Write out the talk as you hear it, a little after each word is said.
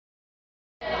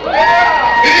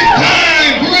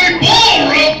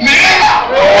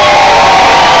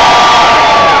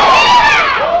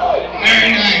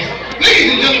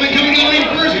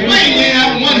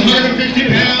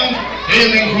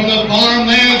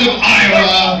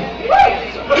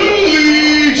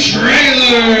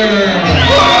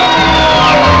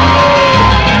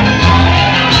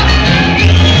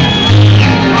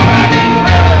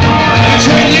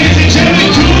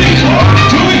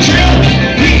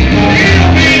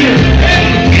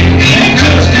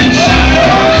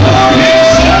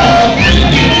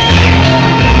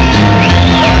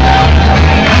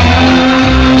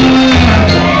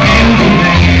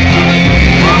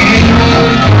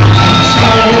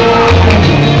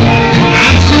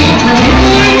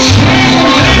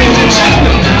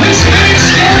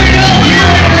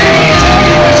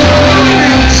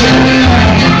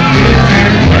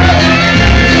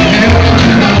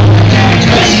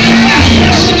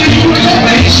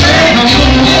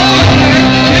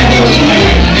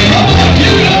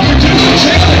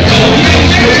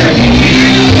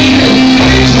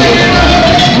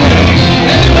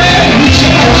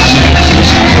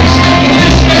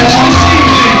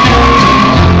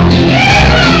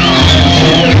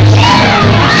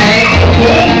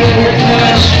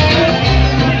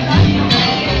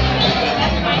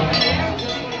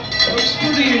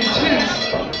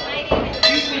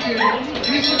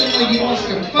lost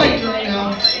a fight right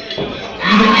now.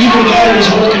 Even the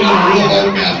fighters working on a real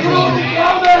hard math problem.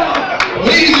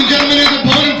 Ladies and gentlemen, his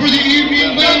opponent for the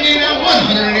evening, weighing in at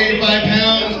 185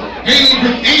 pounds, hailing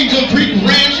from Angel Creek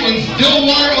Ranch in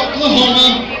Stillwater,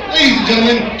 Oklahoma, ladies and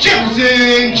gentlemen,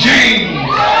 Jefferson James.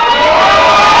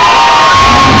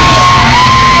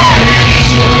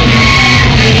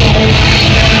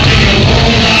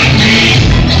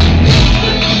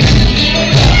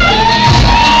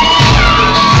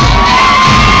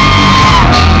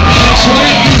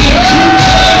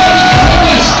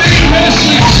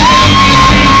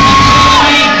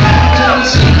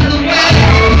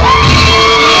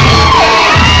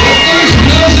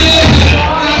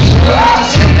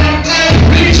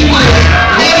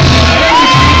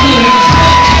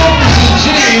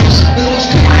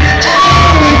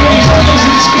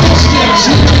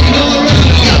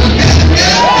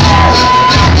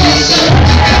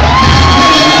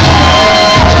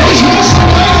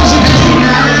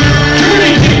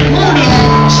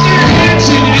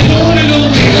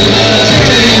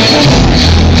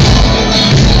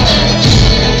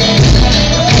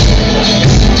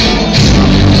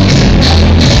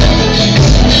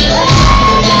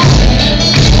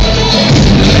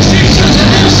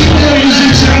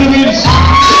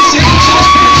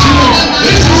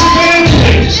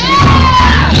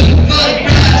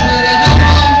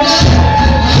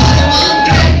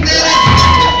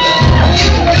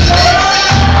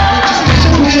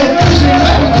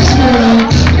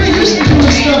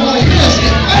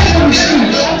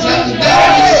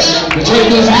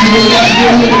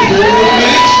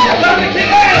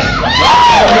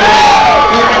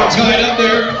 Tied up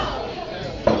there.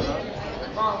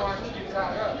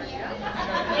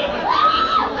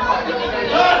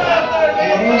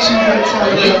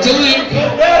 Link to link. Is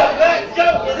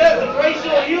that the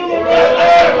racial humor right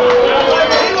there?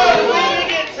 You want to really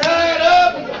get tied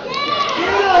up?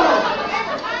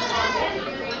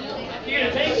 You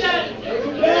gonna take that?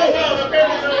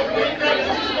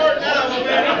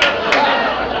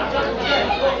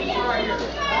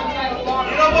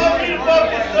 You don't want me to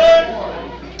focus, son.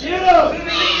 You know, as soon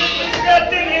as you get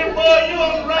strapped in here, boy, you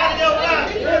want to ride your life.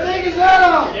 Yeah, take his head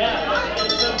off.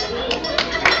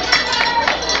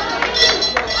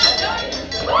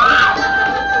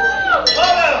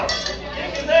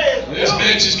 This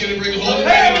match is going to bring a whole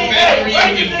random family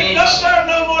reunion, folks. Don't serve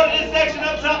no more to this section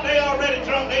up top. They already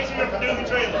drunk next year for Duelie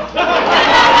trailer.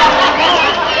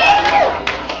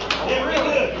 Yeah, real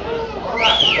good. All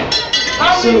right.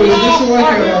 So is this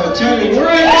like a Tony? We're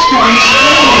at this kind of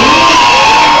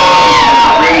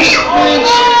first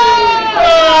match.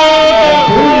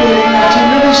 Duelie, I've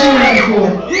never seen that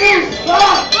before. You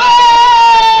suck!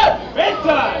 Big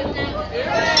time!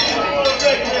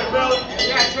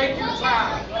 Yeah, take your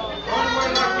time. Run away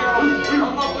like you want.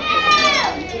 Come up with it.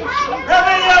 How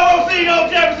many of y'all want to see no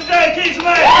Jefferson James keep some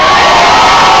ass?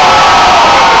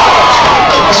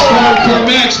 This hardcore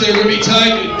match, they're going to be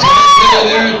tied together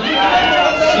there.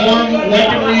 Form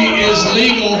weaponry is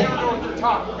legal. We're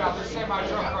talking about the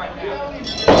semi-drunk right now.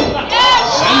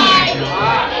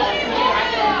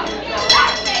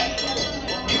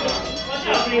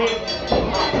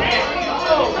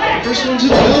 First one to the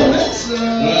bell, that's Well,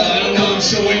 I don't know, I'm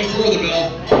still waiting for the bell.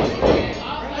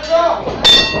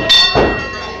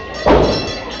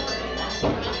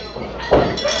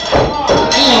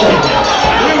 Oh,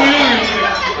 there we are.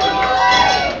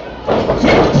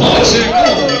 Quick pause there. Oh,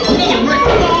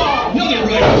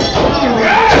 another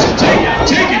right. Just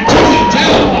taking Duelie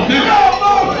down.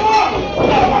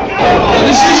 Now,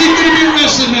 this isn't going to be a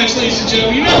wrestling match, ladies and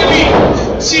gentlemen. You're not going to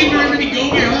be seeing very many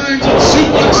go-behinds and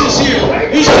suplexes here.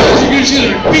 These guys are just going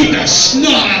to beat the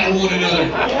snot out of one another.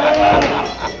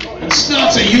 And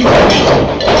snot's a euphemism.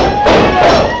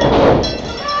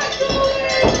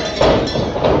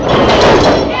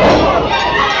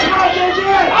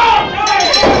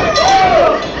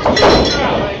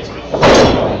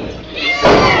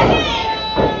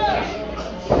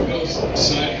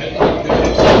 Side head like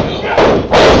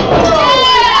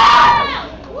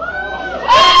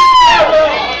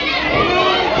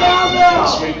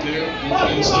sweep there,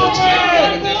 and still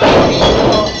tight.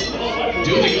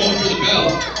 Duelie going for the bell.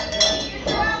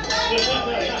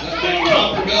 That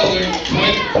copper bell there,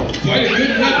 quite a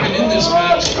good weapon in this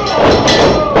match.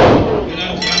 And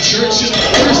I'm sure it's just the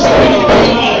first time we go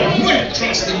right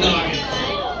across the noggin.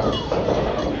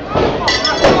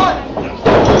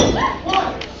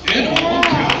 And a long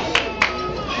count.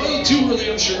 A little too early,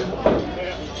 I'm sure.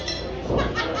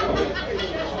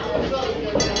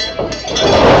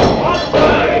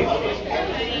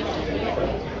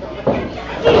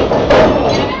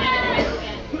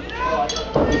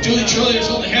 Duelie Trillions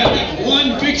only had that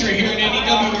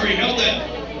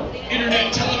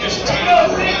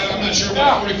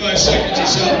 45 seconds or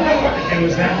so. It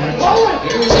was that much.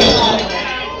 It was that long.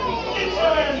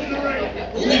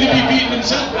 Only to be beaten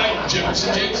himself by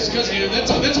Jefferson James' cousin. You know, that's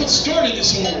what started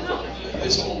this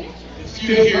whole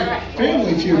feud here.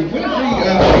 Family feud. What a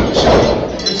great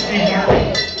show. Steve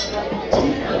Harvey.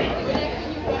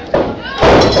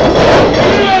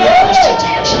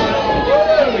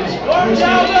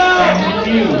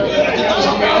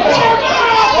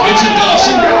 Vincent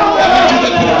Dawson, that manager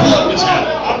that put a pull-up in his hat.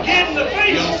 I'm getting the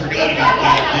face. Y'all forgot about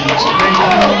that,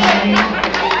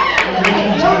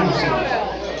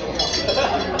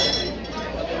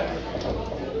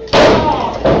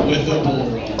 with the bull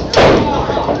run. You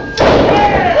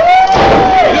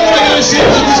know what I gotta say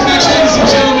about this match, ladies and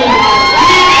gentlemen?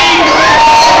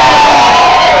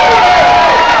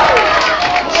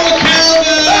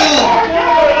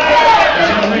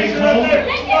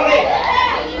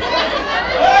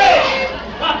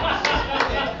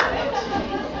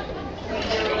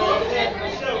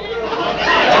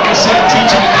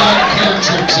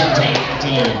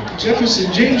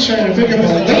 Jefferson James trying to pick up a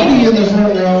lady in the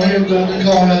front row here in Golden,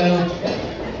 Colorado.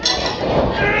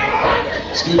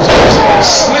 Scoops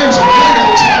slams her right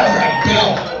on top of that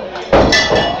bell.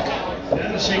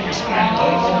 That'll shake your spine.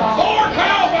 Four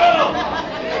cowbell.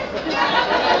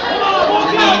 Come on, one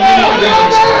Now,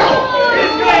 cowbell.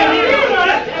 This guy here.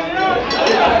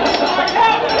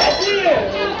 That's it.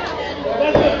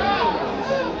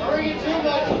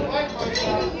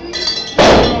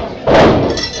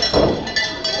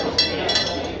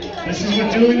 This is what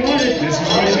Duelie wanted. This is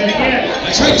what he's going to get.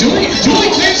 That's right,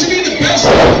 Duelie claims to be the best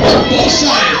on both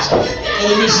sides of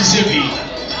the Mississippi.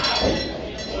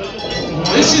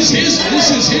 This is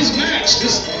his match.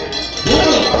 This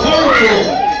Bulldog hardcore.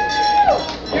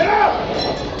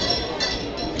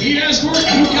 He has work,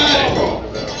 you got it.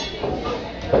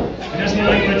 He doesn't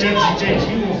like what Jefferson James.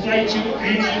 He will fight you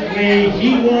any way he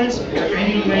wants or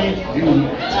any way you want.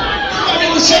 I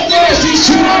mean, the same thing is these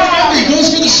two are family. He goes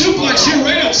for the suplex here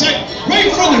right outside, right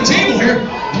in front of the table here.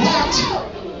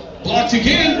 Blocked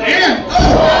again, and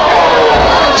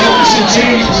Jefferson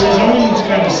James his own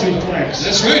kind of suplex.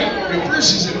 That's right.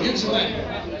 Reverses it, gives him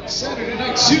that Saturday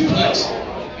night suplex.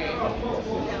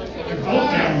 They're both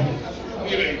down. When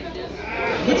you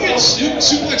get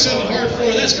suplex on the hard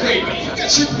floor, that's great. But if you got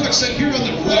suplex out here on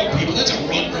the rug, people, that's a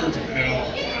rug burn from hell.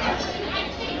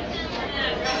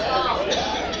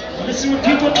 This is what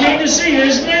people came to see,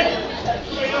 isn't it?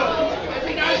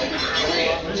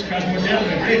 This costs more down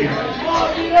than the graveyard.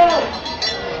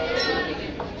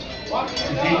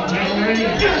 Defeating title already?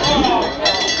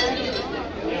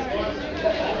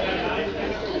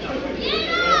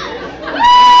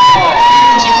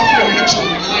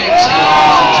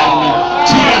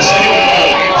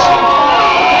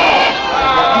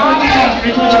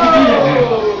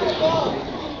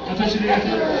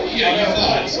 Yeah, you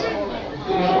thought.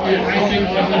 I think a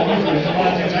lot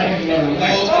of things I can learn.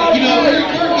 Well, you know,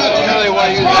 we're about to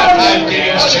have five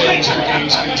games change your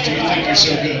games because do you think you're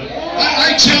so good? I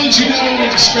challenge you not only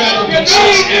to Scrabble, but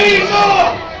chess and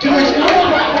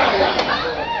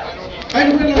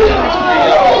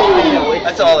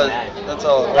That's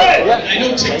all. I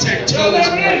know tic-tac-toe is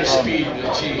more your speed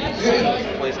than cheese.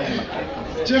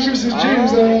 Jefferson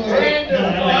James, though. No,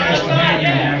 that's the man,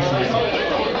 actually.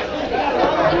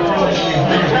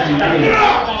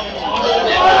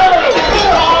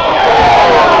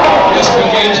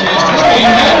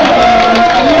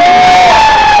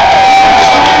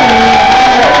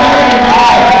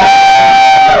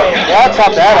 Yeah, it's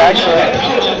not bad actually.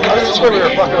 I was just when we were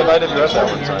fucking with I didn't dress that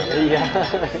one time.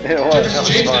 Yeah, it was.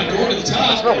 James not going to the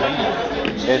top.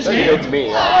 It's me. Of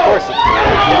course it's me.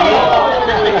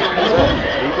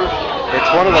 It's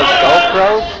one of those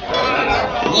GoPros.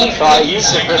 So I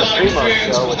used it for the Primo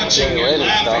show with the Duelie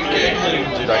and stuff.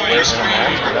 Dude, I raced from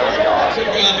that.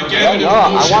 That would be awesome. No,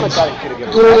 I want to try to get it.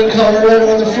 Golden,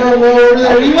 Colorado on the front row over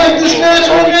there. You like this match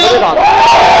right now? Put it on Primo.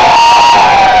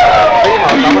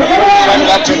 I'm going to put it right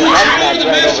up to the next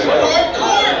match right over there.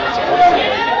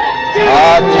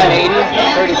 1080,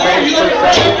 30 frames per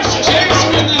second.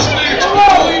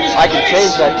 I can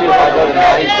change that too. If I go to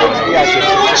 960, I can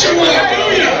change it. You're not going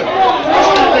to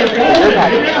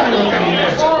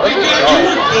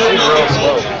real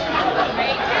slow.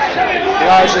 You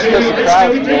know, it's just because the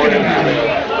crowd's more than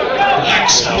Black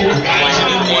smoke rising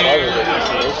in the air.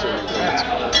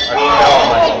 I fell on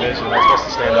my submission. Am I supposed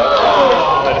to stand up?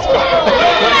 Let us go.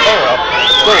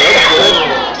 Still looks good.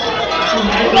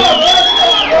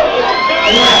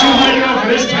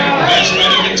 This time. That's right, I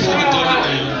get told to dumb it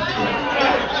down.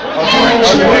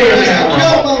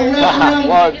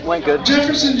 Well, it went good.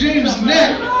 Jefferson James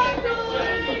neck.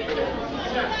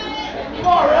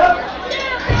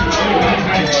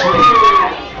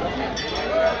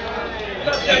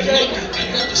 I'd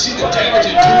love to see the damage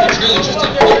in Duelie trailer just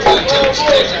in full flight Jefferson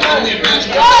James. I can only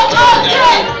imagine what's going that. But here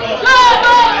he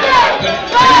goes.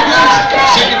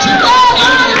 Second turnbuckle,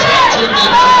 climbing to the top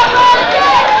turnbuckle.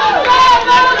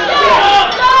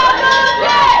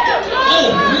 Oh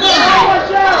my!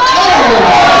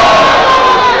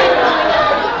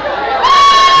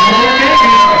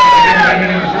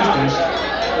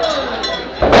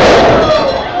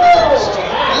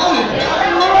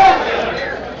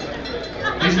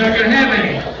 He's not going to have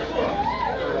any.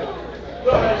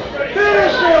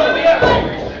 Finish him!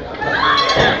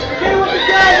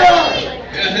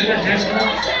 Get with the cowbell!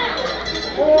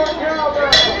 More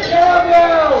cowbell!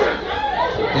 Cowbell!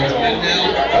 Both men now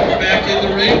back in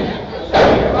the ring.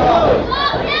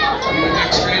 Moving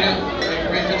back straight up.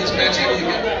 Ready for this match. Able to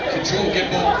get control, get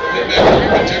both men back in the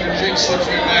ring. But Jefferson James slips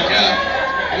right back out.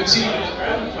 What's he? A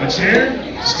chair?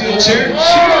 Steel chair?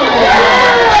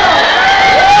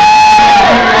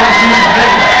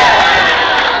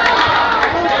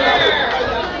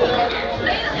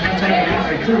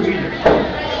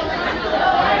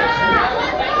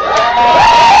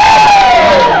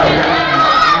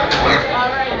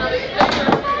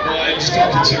 I just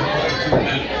don't consider it a crew,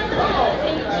 man.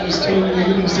 I was told they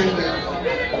wouldn't say that.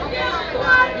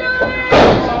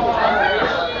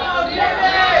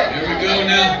 Here we go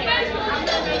now.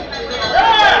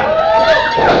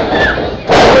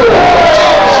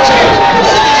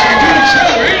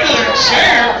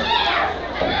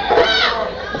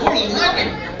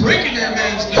 Breaking that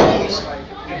man's nose.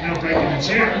 He's not breaking the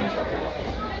chair.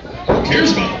 Who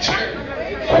cares about the chair?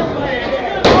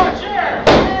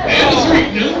 And a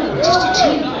 3. No, just a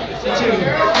 2. It's a 2.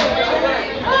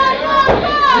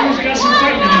 Who's got some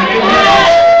fighting in it?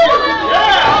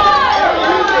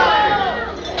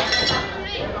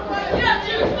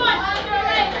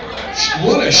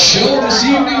 What a show this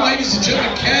evening, ladies and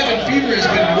gentlemen. Cabin Fever has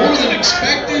been more than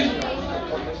expected.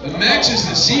 The matches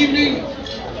this evening.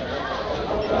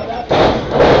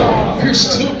 We're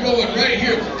still going right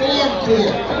here. Farm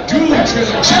Core, Duelie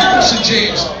trailer, Jefferson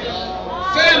James,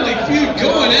 Family Feud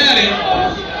going at it.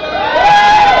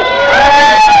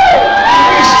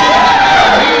 We still have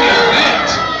our main event.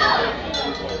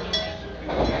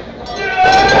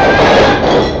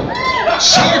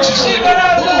 Charges like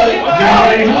a bull.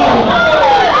 Nobody home.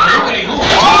 Nobody home.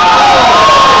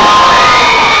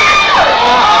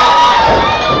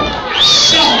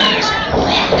 Solid as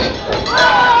rock.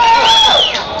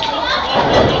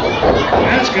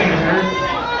 That's gonna hurt.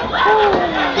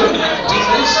 Good enough to do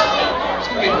this. It's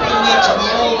going to be filmed out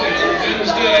tomorrow and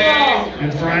Wednesday.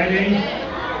 And Friday.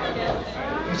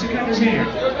 What's he got in his hand?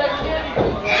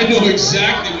 I know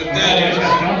exactly what that He's is.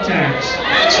 got thumbtacks.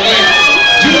 That's right.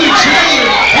 Duelie trailer.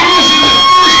 He was in the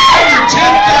first ever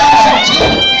 10,000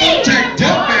 total thumbtack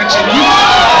death match in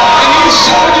Utah. And he's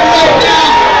showing you right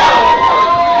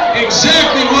now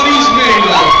exactly what he's made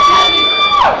of.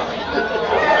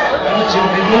 Well, Jim,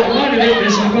 they both wanted it.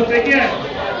 This is what they get.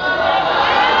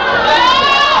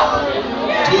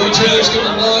 Duelie trailer's come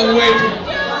a long way from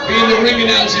being the ring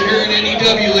announcer here in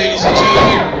NEW, ladies and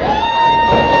gentlemen.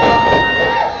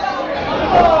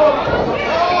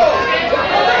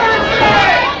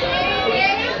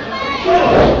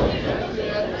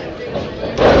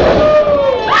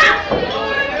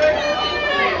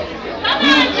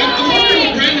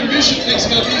 Thinks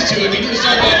about these two. I mean, he was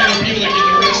talking about people like in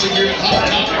the wrestling here at Hot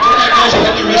Topic. What about guys who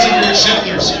get the wrestling here at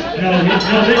Shetler's?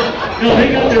 No,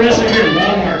 they got the wrestling here at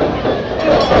Walmart.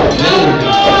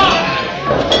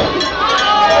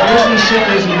 Where's the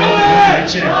Shetler's in the I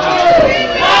checked?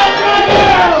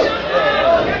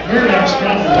 Murdoch's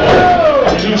probably.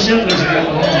 There's no Shetler's at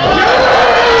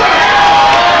Walmart.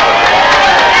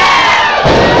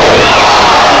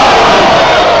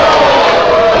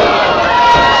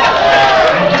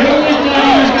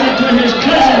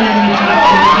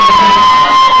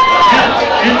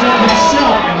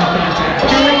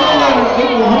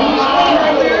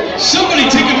 Somebody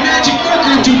take a magic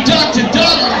marker and do dot to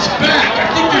dot on his back. I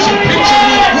think there's a picture of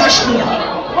Mount Rushmore.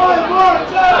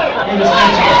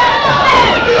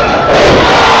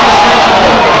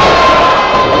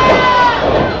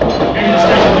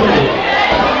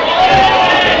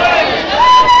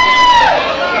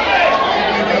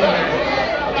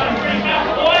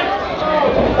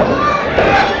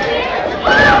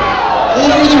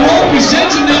 Over the rope, he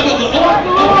sends him down, but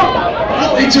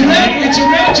it's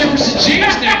around Jefferson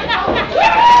James now.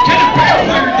 Kind of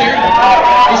backfired there.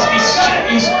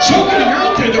 He's choking him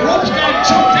out there. The rope's got him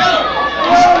choked out.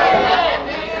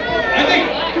 I think.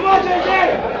 Come on, JJ!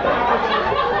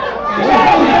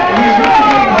 He's really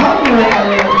getting hungry.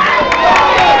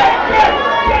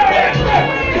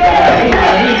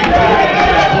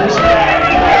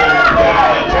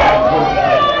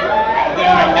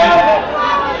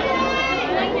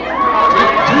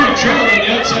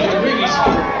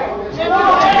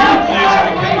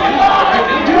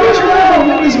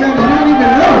 this man